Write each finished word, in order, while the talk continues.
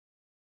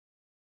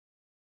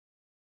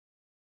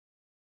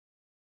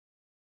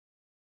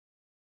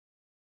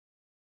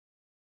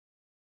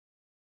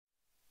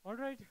All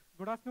right.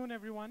 Good afternoon,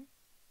 everyone.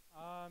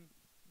 Um,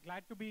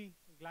 glad to be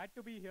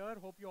here.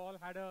 Hope you all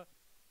had a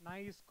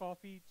nice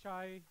coffee,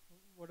 chai,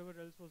 whatever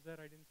else was there.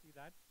 I didn't see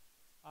that.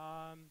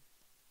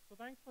 So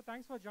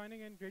thanks for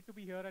joining in. Great to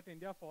be here at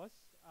IndiaFOSS.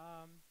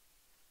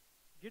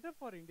 GitHub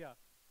for India.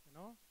 You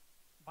know.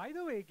 By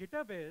the way,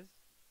 GitHub is,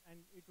 and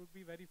it would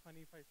be very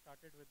funny if I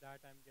started with that.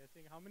 I'm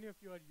guessing. How many of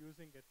you are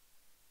using it?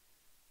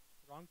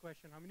 Wrong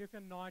question. How many of you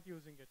are not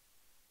using it?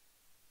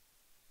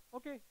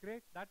 Okay,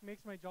 great. That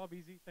makes my job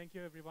easy. Thank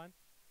you, everyone.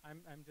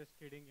 I'm just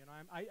kidding. You know,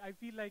 I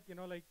feel like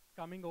like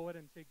coming over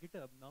and say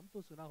GitHub, naam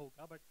to suna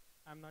hoga, but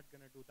I'm not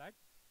gonna do that.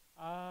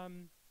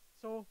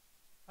 So,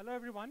 hello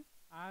everyone.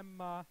 I'm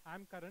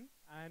Karan,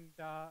 and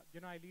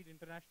I lead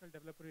international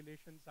developer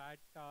relations at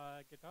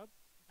GitHub.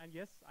 And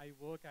yes, I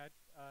work at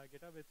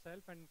GitHub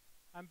itself, and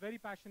I'm very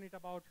passionate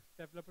about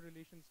developer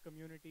relations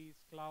communities,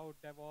 cloud,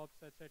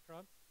 DevOps,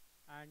 etc.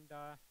 And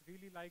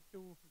really like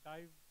to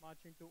dive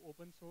much into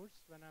open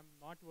source when I'm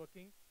not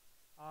working.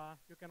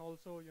 You can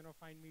also,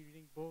 find me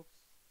reading books,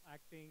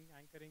 acting,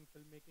 anchoring,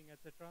 filmmaking,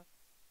 etc.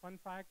 Fun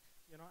fact,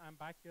 I'm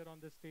back here on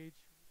the stage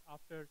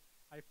after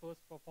I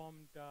first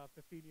performed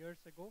 15 years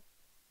ago,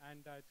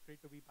 and it's great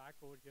to be back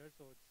over here.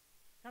 So it's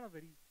kind of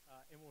very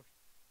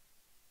emotional.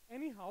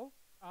 Anyhow,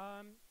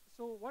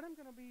 so what I'm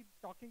going to be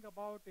talking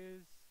about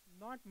is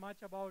not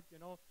much about,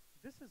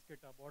 this is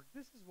GitHub or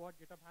this is what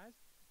GitHub has,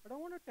 but I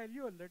want to tell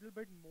you a little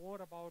bit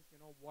more about,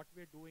 what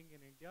we're doing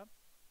in India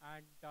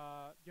and,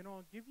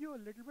 give you a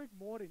little bit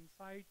more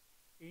insight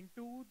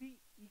into the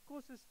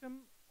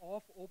ecosystem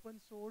of open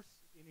source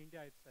in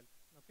India itself,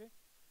 okay?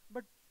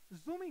 But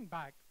zooming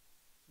back,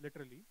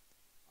 literally,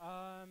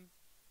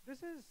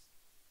 this is,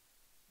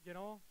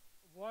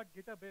 what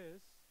GitHub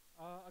is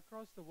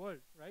across the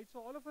world, right? So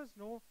all of us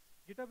know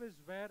GitHub is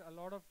where a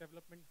lot of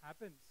development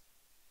happens.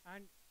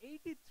 And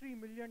 83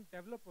 million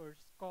developers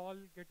call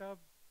GitHub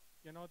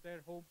their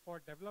home for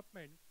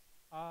development.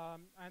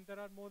 And there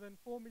are more than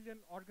 4 million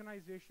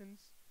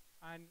organizations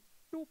and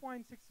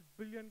 2.6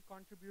 billion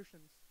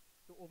contributions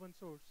to open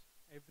source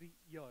every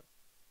year.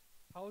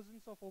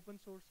 Thousands of open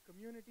source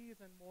communities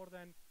and more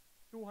than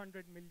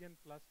 200 million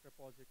plus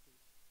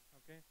repositories.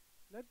 Okay,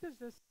 let this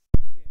just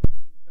sink in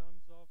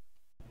terms of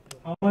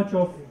how much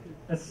of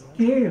a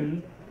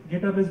scale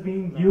GitHub is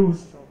being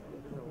used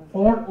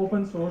for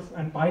open source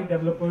and by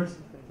developers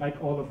like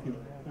all of you.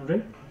 All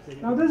right.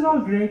 Now this is all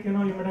great. You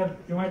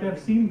might have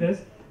seen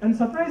this, and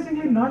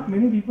surprisingly, not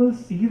many people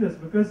see this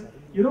because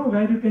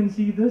where you can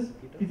see this.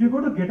 If you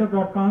go to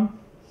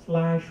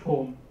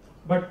github.com/home,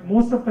 but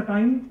most of the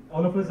time,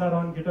 all of us are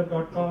on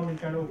github.com and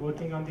kind of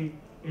working on the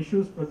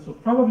issues, so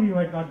probably you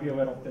might not be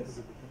aware of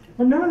this.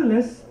 But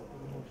nevertheless,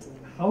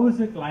 how is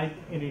it like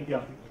in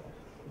India?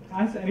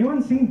 Has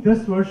anyone seen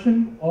this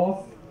version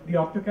of the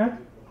Octocat?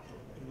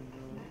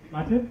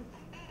 Not yet?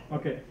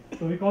 Okay,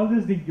 so we call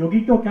this the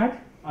Yogito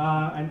cat,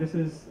 and this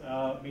is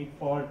made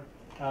for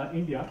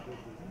India.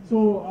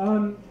 So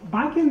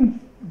back in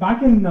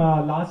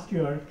last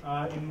year,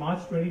 in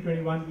March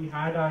 2021, we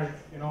had our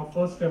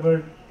first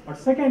ever or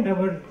second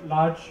ever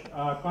large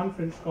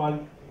conference called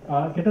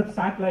GitHub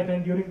Satellite,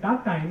 and during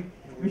that time,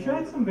 we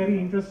shared some very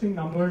interesting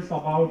numbers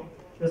about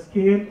the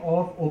scale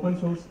of open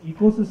source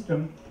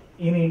ecosystem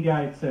in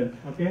India itself.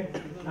 Okay,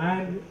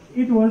 and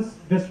it was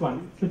this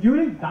one. So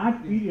during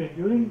that period,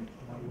 during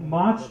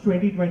March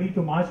 2020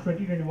 to March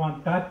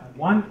 2021, that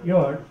 1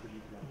 year,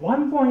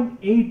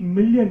 1.8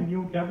 million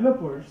new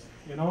developers,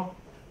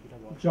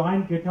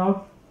 joined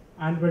GitHub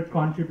and were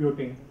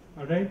contributing,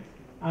 all right?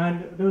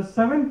 And there was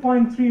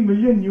 7.3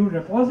 million new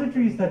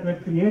repositories that were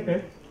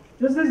created.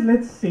 Just as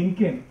let's sink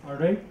in, all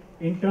right,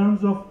 in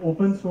terms of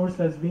open source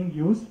that's being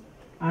used.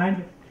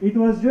 And it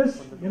was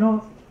just,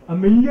 a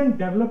million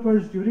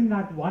developers during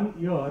that 1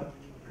 year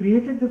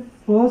created the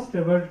first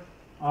ever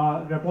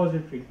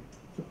repository.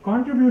 So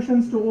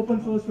contributions to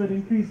open source were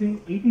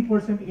increasing,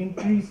 80%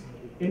 increase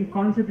in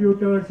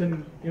contributors,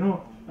 and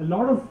a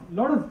lot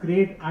of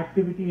great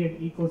activity and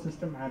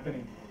ecosystem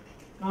happening.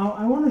 Now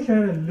I want to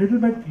share a little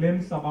bit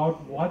glimpse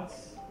about what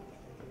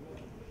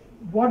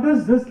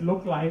does this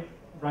look like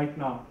right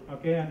now,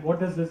 okay? And what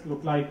does this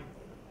look like,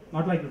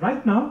 not like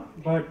right now,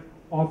 but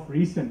of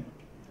recent.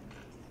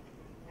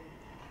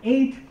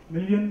 8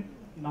 million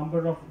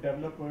number of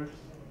developers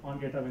on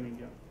GitHub in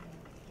India.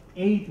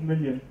 8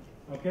 million,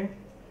 okay?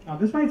 Now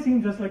this might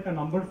seem just like a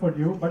number for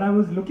you, but I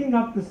was looking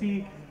up to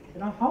see,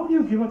 how do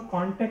you give a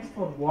context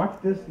for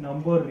what this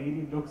number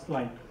really looks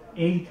like?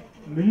 8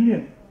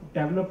 million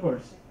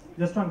developers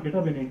just on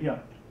GitHub in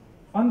India.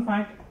 Fun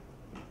fact,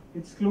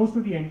 it's close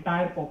to the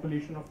entire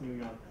population of New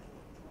York.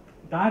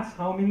 That's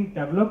how many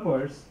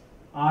developers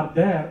are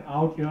there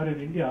out here in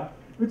India,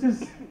 which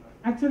is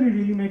actually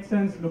really makes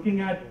sense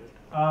looking at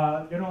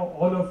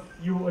all of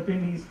you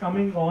attendees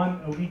coming on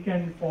a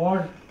weekend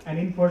for an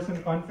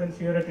in-person conference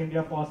here at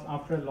IndiaFOSS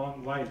after a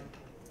long while,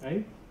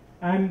 right?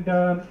 And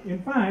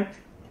in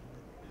fact,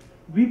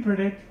 we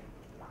predict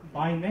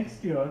by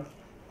next year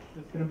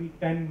there's going to be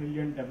 10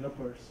 million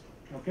developers.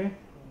 Okay.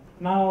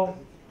 Now,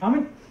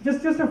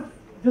 just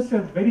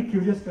very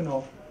curious to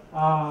know,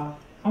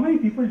 How many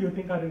people do you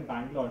think are in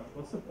Bangalore?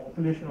 What's the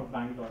population of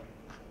Bangalore?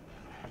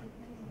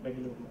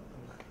 You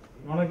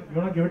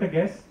wanna give it a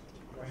guess?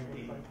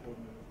 20.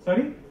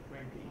 Sorry? 20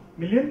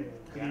 million?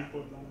 Yeah.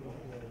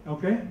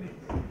 Okay.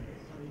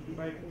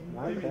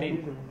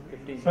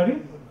 15.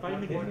 Sorry? 5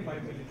 million.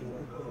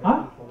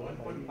 Huh?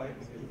 1.5 million.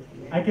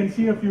 I can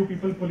see a few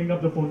people pulling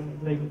up the phone,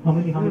 like how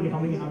many?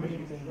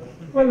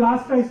 Well,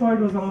 last I saw it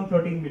was around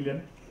 13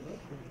 million.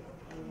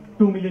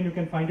 2 million, you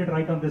can find it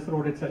right on this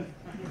road itself.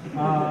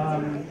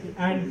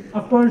 And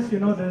of course,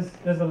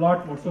 there's a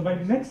lot more. So by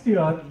next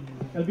year,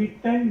 there'll be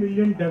 10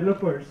 million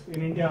developers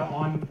in India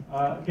on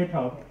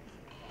GitHub.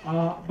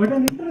 But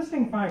an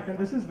interesting fact, and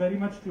this is very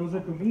much closer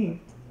to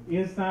me,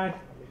 is that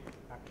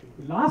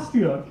last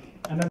year,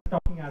 and I'm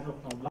talking as of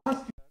now,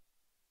 last year,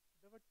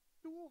 there were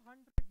 200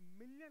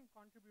 million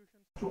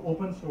contributions to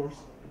open source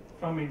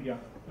from India.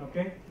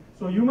 Okay,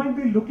 so you might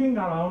be looking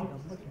around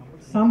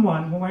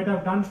someone who might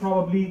have done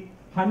probably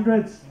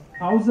hundreds,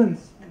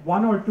 thousands,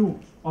 one or two,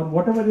 or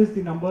whatever is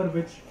the number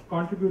which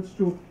contributes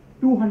to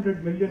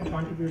 200 million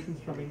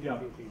contributions from India.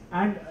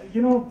 And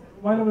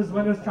while I was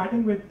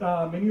chatting with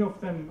many of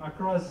them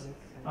across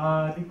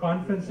the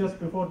conference just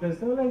before this,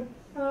 they were like,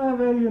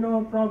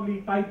 well,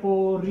 probably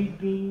typo,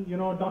 readme,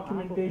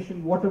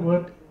 documentation,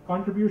 whatever,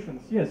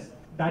 contributions. Yes,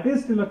 that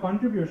is still a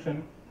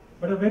contribution,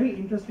 but a very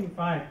interesting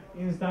fact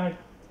is that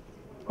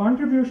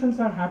contributions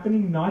are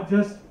happening not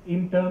just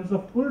in terms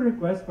of pull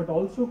requests, but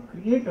also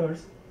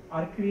creators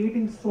are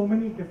creating so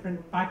many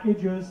different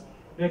packages,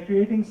 they're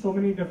creating so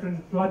many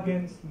different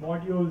plugins,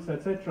 modules,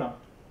 etc.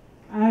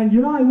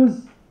 And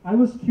I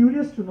was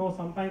curious to know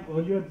sometime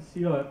earlier this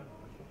year,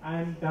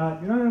 and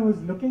I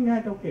was looking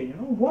at, okay,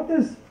 what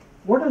does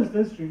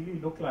this really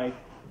look like?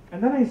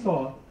 And then I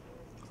saw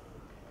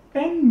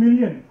 10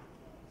 million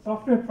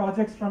software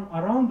projects from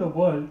around the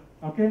world,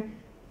 okay,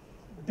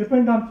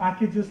 depend on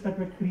packages that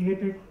were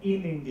created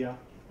in India,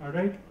 all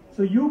right?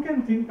 So you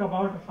can think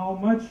about how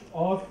much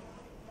of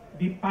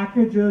the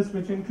packages,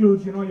 which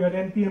includes, your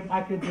NPM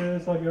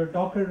packages or your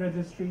Docker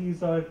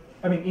registries or,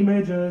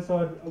 images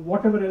or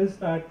whatever else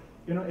that,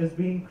 is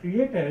being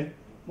created,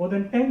 more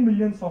than 10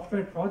 million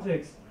software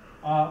projects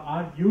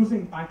are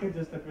using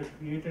packages that were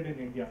created in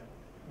India,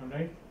 all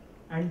right?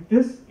 And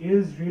this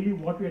is really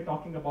what we are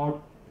talking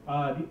about,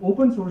 the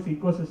open source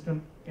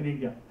ecosystem in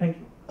India. Thank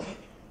you.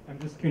 I'm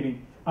just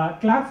kidding.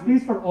 Claps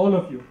please for all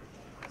of you.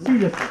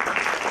 Seriously.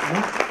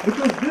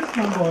 Because this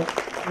number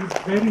is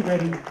very,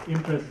 very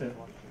impressive.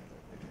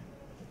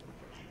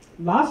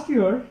 Last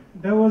year,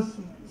 there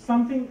was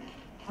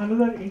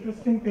another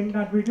interesting thing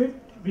that we did.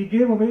 We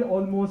gave away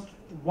almost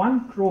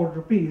 1 crore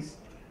rupees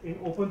in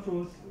open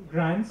source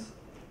grants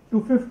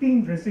to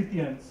 15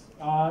 recipients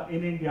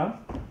in India.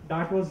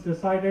 That was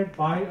decided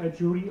by a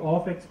jury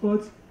of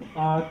experts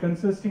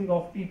consisting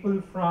of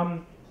people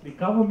from the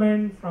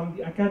government, from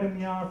the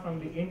academia, from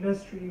the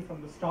industry,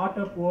 from the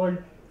startup world,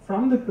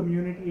 from the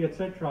community,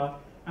 etc.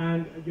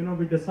 And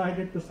we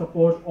decided to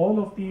support all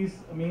of these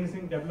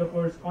amazing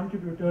developers,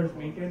 contributors,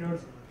 maintainers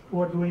who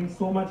are doing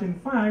so much. In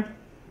fact,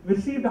 we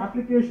received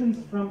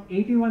applications from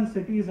 81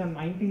 cities and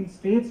 19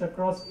 states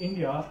across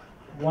India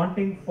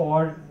wanting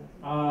for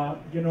a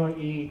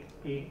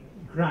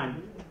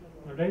grant,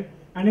 all right?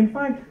 And in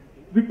fact,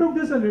 we took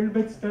this a little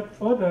bit step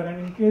further,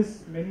 and in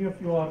case many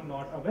of you are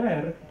not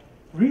aware,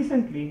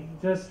 recently,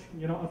 just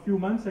a few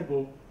months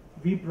ago,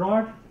 we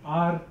brought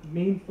our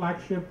main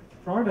flagship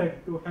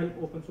product to help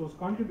open source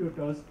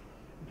contributors,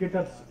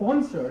 GitHub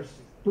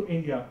sponsors, to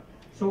India.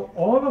 So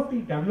all of the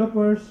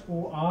developers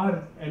who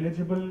are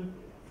eligible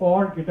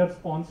for GitHub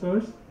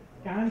sponsors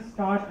can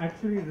start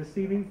actually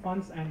receiving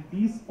funds and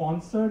be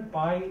sponsored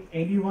by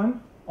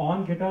anyone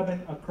on GitHub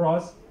and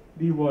across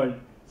the world.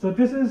 So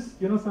this is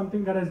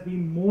something that has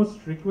been most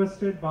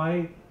requested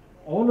by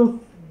all of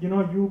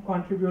you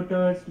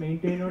contributors,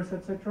 maintainers,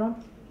 etc.,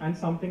 and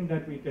something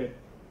that we did.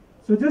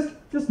 So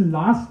just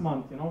last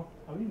month,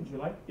 are we in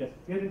July? Yes,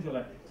 we are in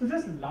July. So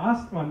just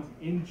last month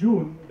in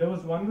June, there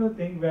was one other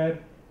thing where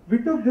we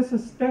took this a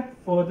step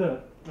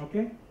further,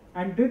 okay,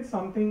 and did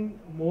something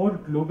more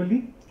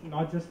globally,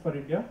 not just for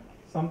India,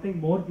 something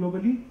more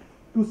globally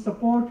to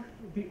support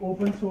the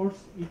open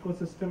source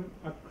ecosystem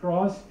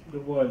across the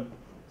world.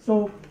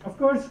 So of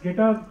course,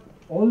 GitHub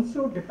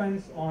also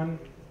depends on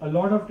a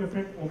lot of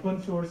different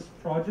open source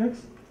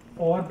projects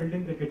for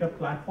building the GitHub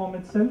platform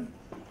itself.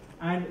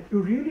 And to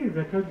really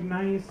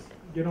recognize,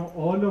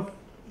 all of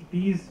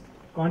these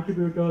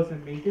contributors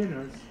and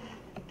maintainers,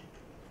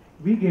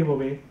 we gave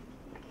away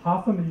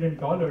 $500,000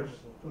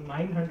 to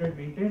 900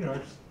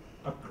 maintainers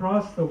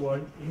across the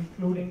world,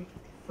 including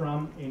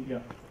from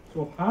India.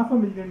 So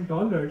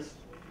 $500,000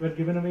 were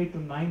given away to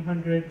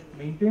 900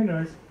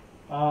 maintainers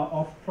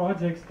of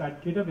projects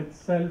that GitHub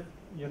itself,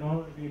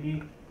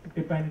 really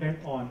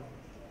dependent on.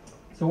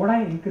 So what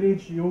I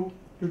encourage you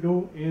to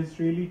do is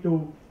really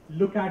to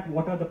look at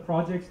what are the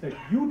projects that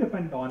you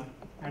depend on,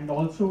 and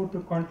also to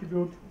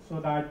contribute so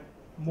that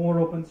more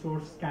open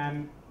source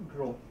can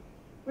grow.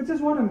 Which is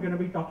what I'm going to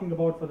be talking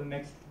about for the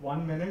next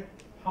 1 minute,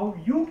 how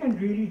you can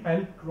really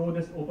help grow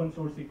this open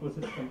source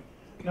ecosystem.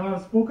 Now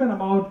I've spoken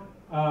about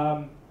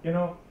you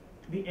know,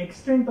 the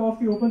extent of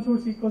the open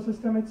source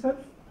ecosystem itself,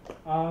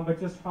 but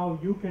just how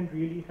you can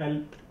really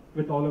help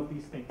with all of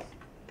these things.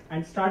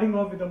 And starting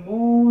off with the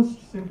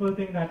most simple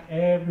thing that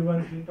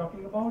everyone's been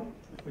talking about,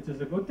 which is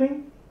a good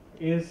thing,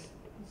 is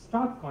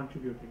start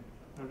contributing,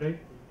 all right?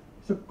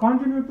 So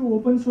contribute to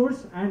open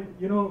source, and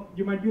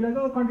you might be like,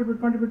 oh, contribute,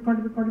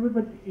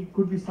 but it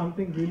could be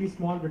something really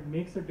small but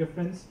makes a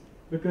difference,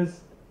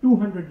 because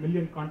 200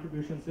 million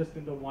contributions just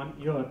in the 1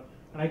 year,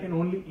 and I can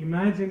only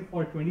imagine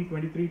for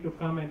 2023 to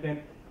come, and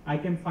then I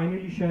can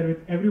finally share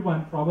with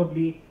everyone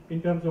probably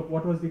in terms of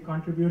what was the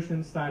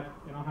contributions that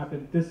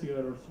happened this year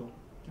or so,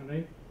 all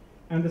right?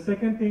 And the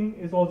second thing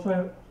is also,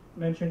 I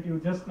mentioned to you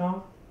just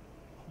now,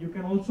 you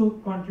can also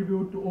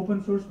contribute to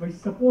open source by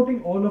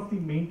supporting all of the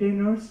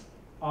maintainers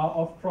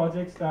of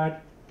projects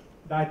that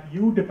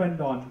you depend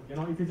on.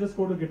 If you just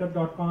go to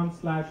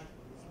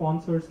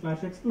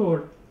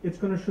github.com/sponsor/explore, it's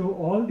going to show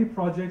all the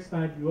projects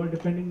that you are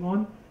depending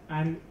on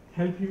and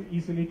help you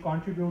easily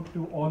contribute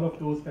to all of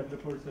those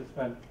developers as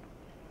well.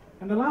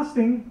 And the last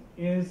thing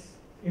is,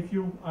 if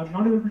you are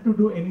not able to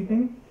do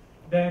anything,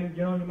 then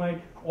you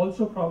might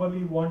also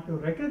probably want to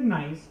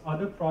recognize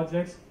other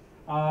projects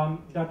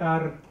that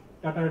are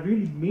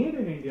really made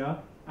in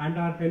India and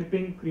are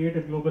helping create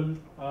a global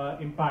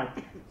impact.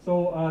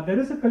 So there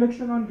is a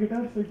collection on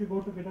GitHub. So if you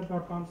go to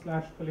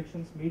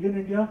github.com/collections made in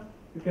India,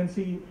 you can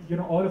see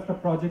all of the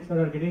projects that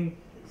are getting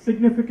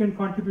significant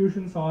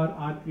contributions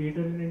are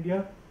created in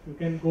India. You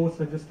can go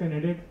suggest an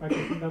edit by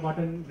clicking the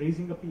button,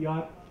 raising a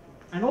PR,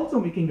 and also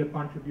making a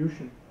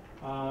contribution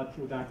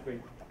through that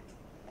way.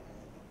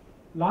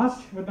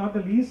 Last but not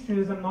the least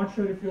is, I'm not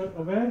sure if you're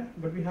aware,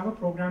 but we have a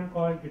program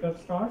called GitHub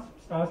Stars,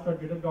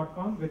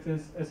 stars.github.com, which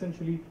is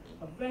essentially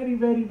a very,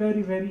 very,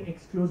 very, very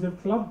exclusive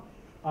club,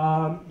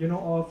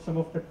 of some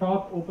of the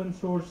top open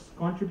source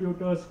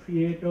contributors,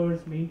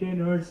 creators,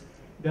 maintainers.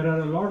 There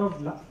are a lot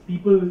of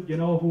people,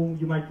 who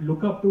you might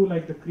look up to,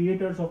 like the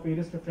creators of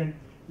various different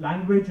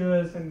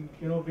languages and,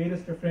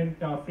 various different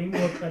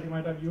frameworks that you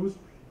might have used,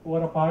 who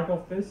are a part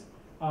of this.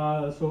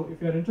 So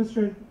if you're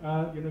interested,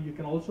 you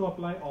can also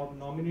apply or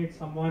nominate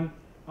someone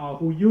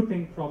who you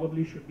think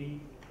probably should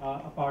be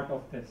a part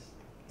of this.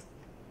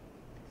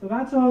 So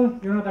that's all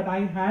that I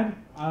had.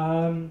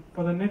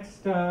 For the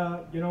next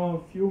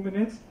few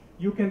minutes,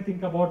 you can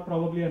think about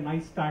probably a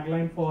nice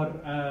tagline for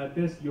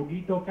this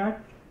Yogi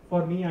Tokat.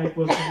 For me, I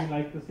personally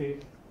like to say,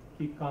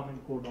 keep calm and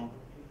code on.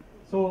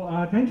 So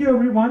thank you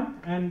everyone,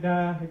 and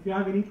if you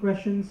have any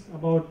questions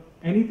about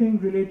anything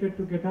related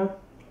to GitHub,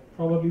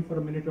 probably for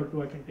a minute or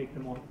two I can take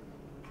them on.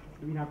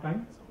 Do we have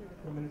time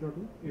for a minute or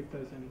two, if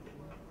there's any?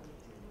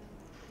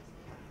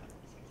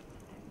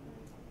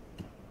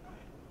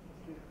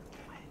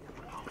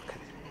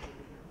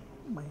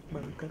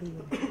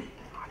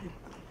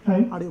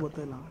 Hi.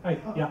 Hi,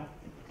 yeah.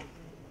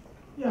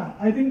 Yeah,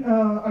 I think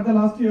at the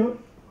last year,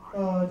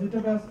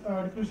 GitHub has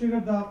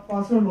depreciated the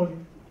password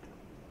login.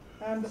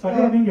 And Sorry,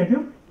 I didn't get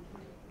you.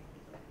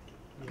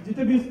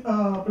 GitHub is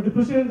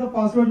depreciated the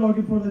password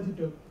login for the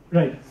GitHub.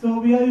 Right. So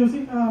we are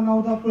using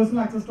now the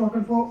personal access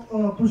token for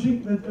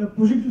pushing to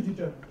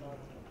GitHub.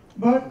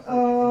 But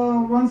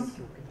once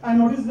I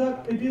noticed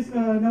that it is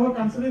never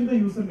considering the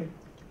username.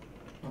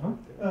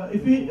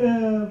 If we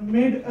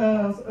made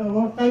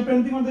type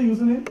anything on the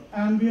username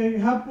and we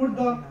have put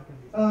the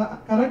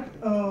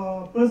correct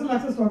personal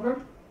access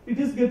token, it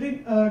is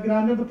getting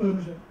granted the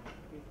permission.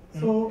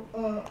 So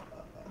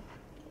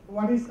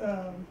what is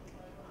the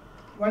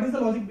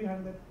logic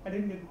behind that? I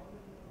didn't get it.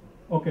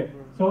 Okay,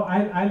 so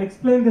I'll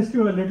explain this to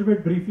you a little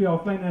bit briefly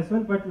offline as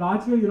well. But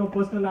largely,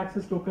 personal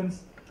access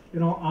tokens,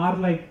 are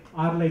like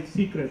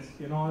secrets,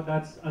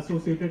 that's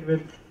associated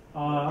with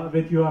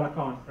your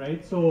account,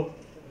 right? So,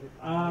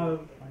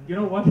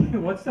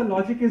 what's the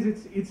logic is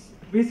it's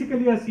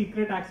basically a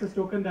secret access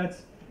token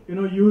that's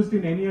used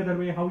in any other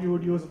way how you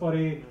would use for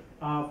an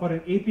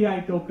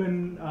API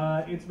token.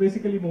 It's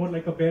basically more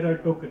like a bearer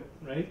token,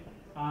 right?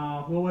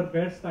 Whoever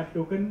bears that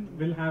token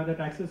will have that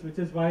access, which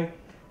is why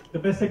the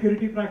best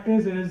security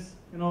practice is,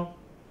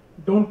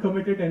 don't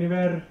commit it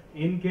anywhere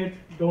in Git.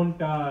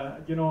 Don't,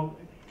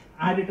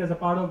 add it as a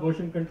part of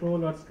version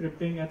control or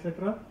scripting,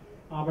 etc.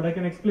 But I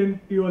can explain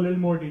to you a little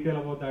more detail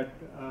about that,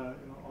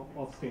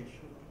 off stage.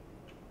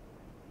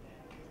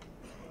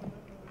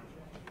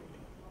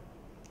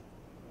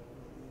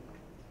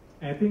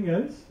 Anything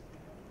else?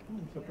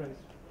 I'm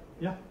surprised.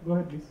 Yeah, go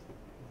ahead, please.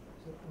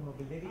 So, will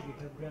there be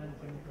GitHub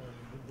grants in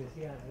this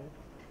year as well?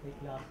 Like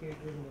last year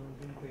it was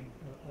announced in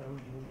around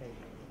June time.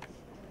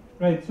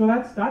 Right. So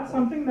that's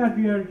something that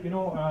we are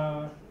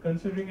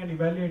considering and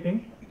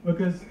evaluating,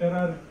 because there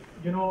are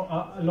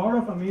a lot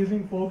of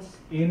amazing folks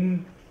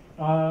in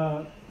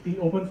the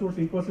open source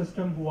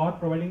ecosystem who are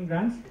providing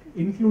grants,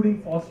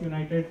 including FOSS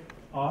United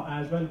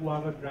as well, who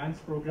have a grants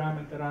program,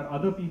 and there are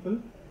other people.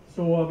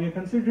 So we are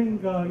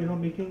considering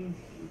making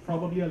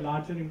probably a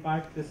larger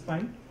impact this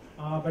time,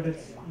 but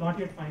it's not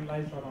yet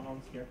finalized or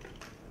announced yet.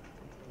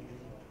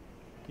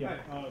 Yeah.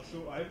 Hi,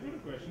 so I've got a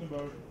question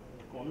about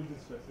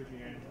colleges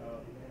specifically, and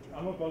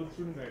I'm a college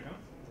student right now,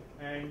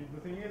 And the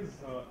thing is,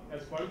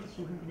 as part of the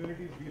student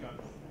communities we run,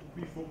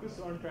 we focus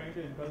on trying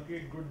to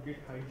inculcate good Git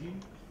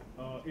hygiene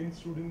in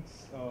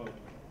students,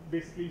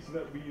 basically so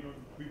that we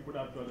put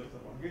our projects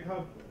up on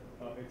GitHub.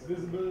 It's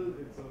visible.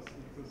 It's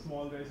a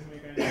small resume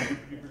kind of thing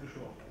for people to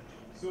show off.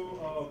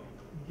 So,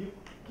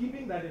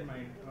 keeping that in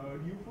mind,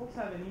 do you folks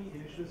have any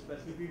initiatives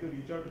specifically to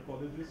reach out to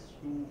colleges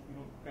to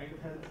kind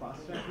of help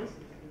fast track this?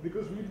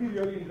 Because we'd be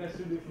really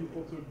interested if you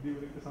folks would be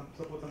willing to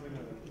support something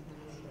like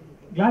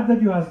that. Glad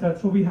that you asked that.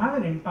 So we have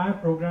an entire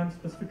program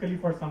specifically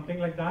for something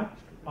like that.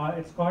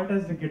 It's called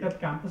as the GitHub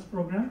Campus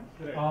Program,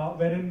 Right.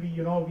 wherein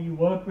we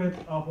work with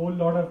a whole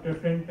lot of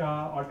different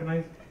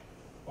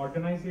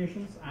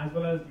organizations as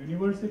well as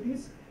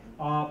universities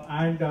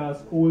and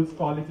schools,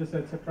 colleges,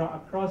 etc.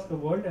 across the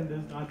world, and this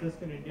is not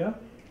just in India,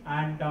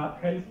 and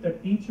help the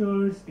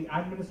teachers, the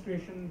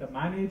administration, the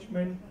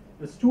management,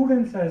 the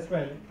students as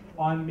well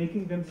on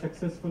making them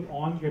successful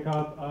on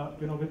GitHub,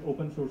 with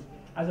open source.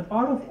 As a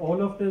part of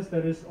all of this,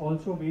 there is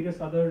also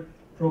various other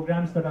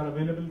programs that are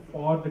available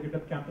for the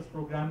GitHub Campus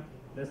Program.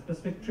 There's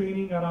specific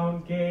training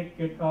around Git,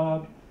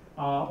 GitHub,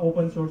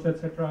 open source,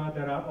 etc.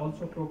 There are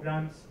also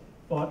programs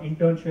for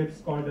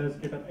internships called as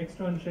GitHub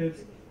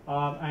Externships,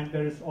 and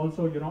there is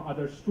also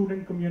other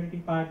student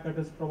community pack that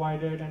is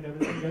provided and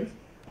everything else.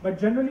 But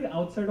generally,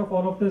 outside of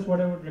all of this, what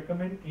I would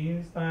recommend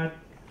is that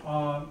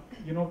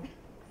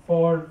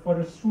for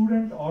a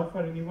student or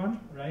for anyone,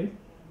 right,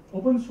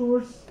 open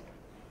source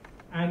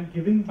and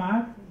giving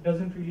back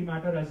doesn't really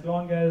matter as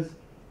long as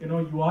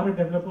you are a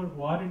developer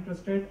who are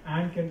interested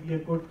and can be a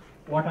good,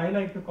 what I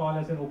like to call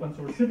as an open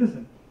source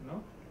citizen,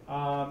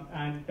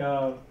 and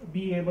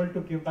be able to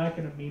give back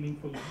in a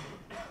meaningful way.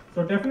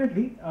 So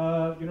definitely,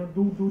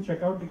 do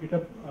check out the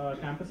GitHub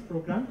Campus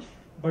Program.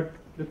 But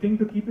the thing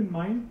to keep in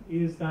mind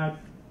is that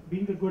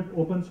being a good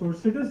open source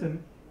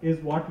citizen is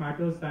what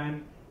matters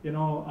than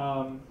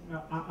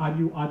are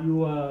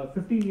you a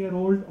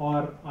 15-year-old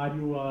or are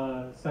you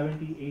a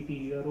 70,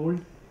 80-year-old,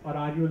 or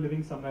are you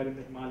living somewhere in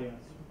the Himalayas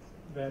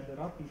where there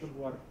are people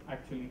who are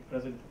actually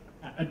present,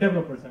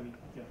 developers, I mean.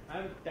 Yeah.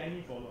 I have a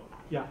tiny follow-up.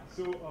 Yeah.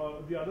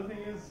 So the other thing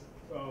is,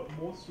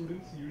 most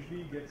students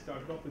usually get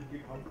started off with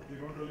GitHub. They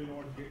don't really know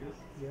what Git is.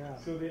 Yeah.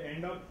 So they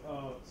end up.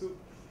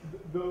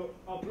 The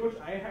approach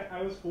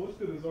I was forced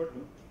to resort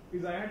to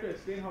is I had to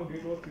explain how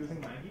Git works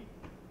using Maggie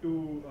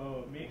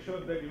to make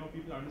sure that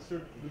people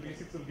understood the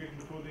basics of Git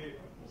before they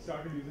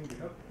started using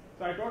GitHub.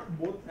 So I taught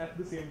both at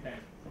the same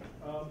time.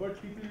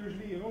 But people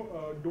usually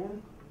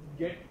don't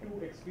get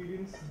to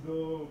experience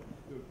the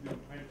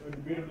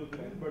debatable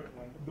opinion, but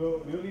the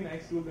really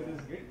nice tool that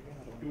is Git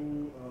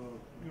to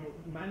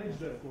manage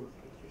their code.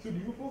 So do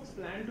you folks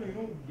plan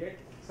to get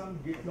some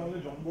Git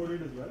knowledge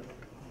onboarded as well?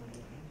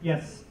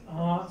 Yes.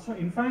 So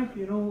in fact,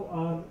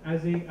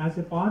 as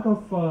a part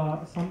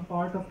of some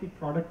part of the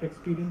product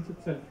experience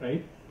itself,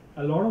 right?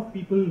 A lot of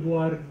people who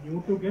are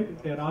new to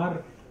Git, there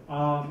are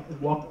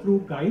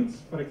walkthrough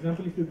guides. For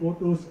example, if you go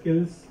to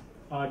skills,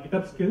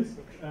 GitHub skills,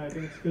 I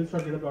think it's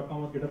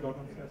skills.github.com or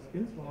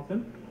github.com/skills, one of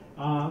them.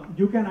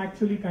 You can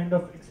actually kind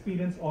of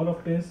experience all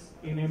of this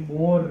in a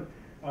more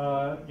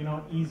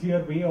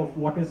easier way of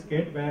what is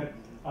Git, where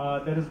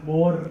there is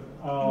more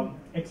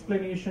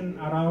explanation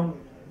around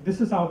this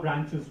is how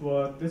branches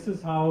work, this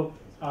is how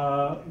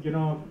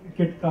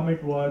Git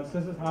commit works,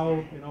 this is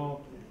how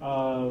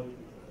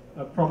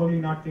probably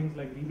not things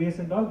like rebase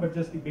and all, but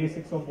just the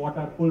basics of what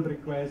are pull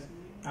requests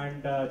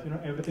and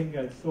everything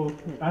else. So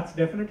that's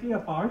definitely a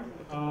part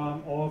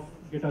of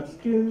GitHub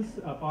skills,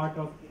 a part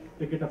of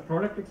the GitHub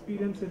product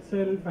experience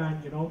itself,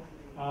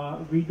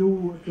 and we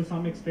do to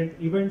some extent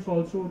events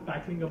also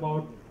tackling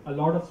about a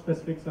lot of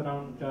specifics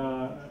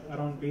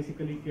around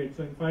basically Git.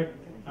 So in fact,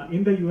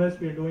 in the US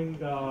we are doing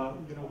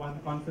one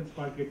conference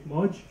called Git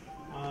Merge,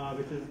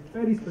 which is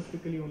very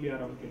specifically only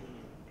around Git.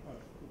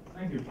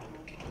 Thank you.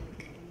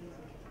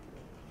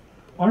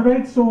 All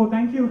right, so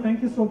thank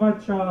you so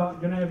much,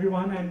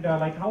 everyone. And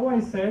like how I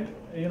said,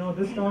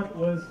 this talk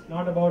was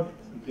not about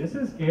this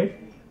is Git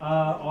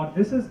or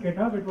this is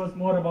GitHub. It was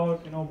more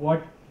about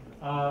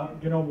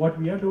what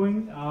we are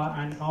doing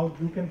and how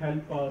you can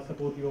help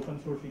support the open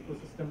source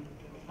ecosystem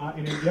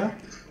in India.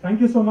 Thank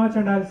you so much,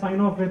 and I'll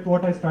sign off with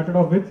what I started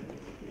off with,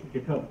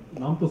 GitHub.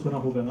 Naam to suna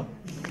hoga na.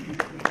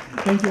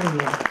 Thank you,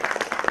 everyone.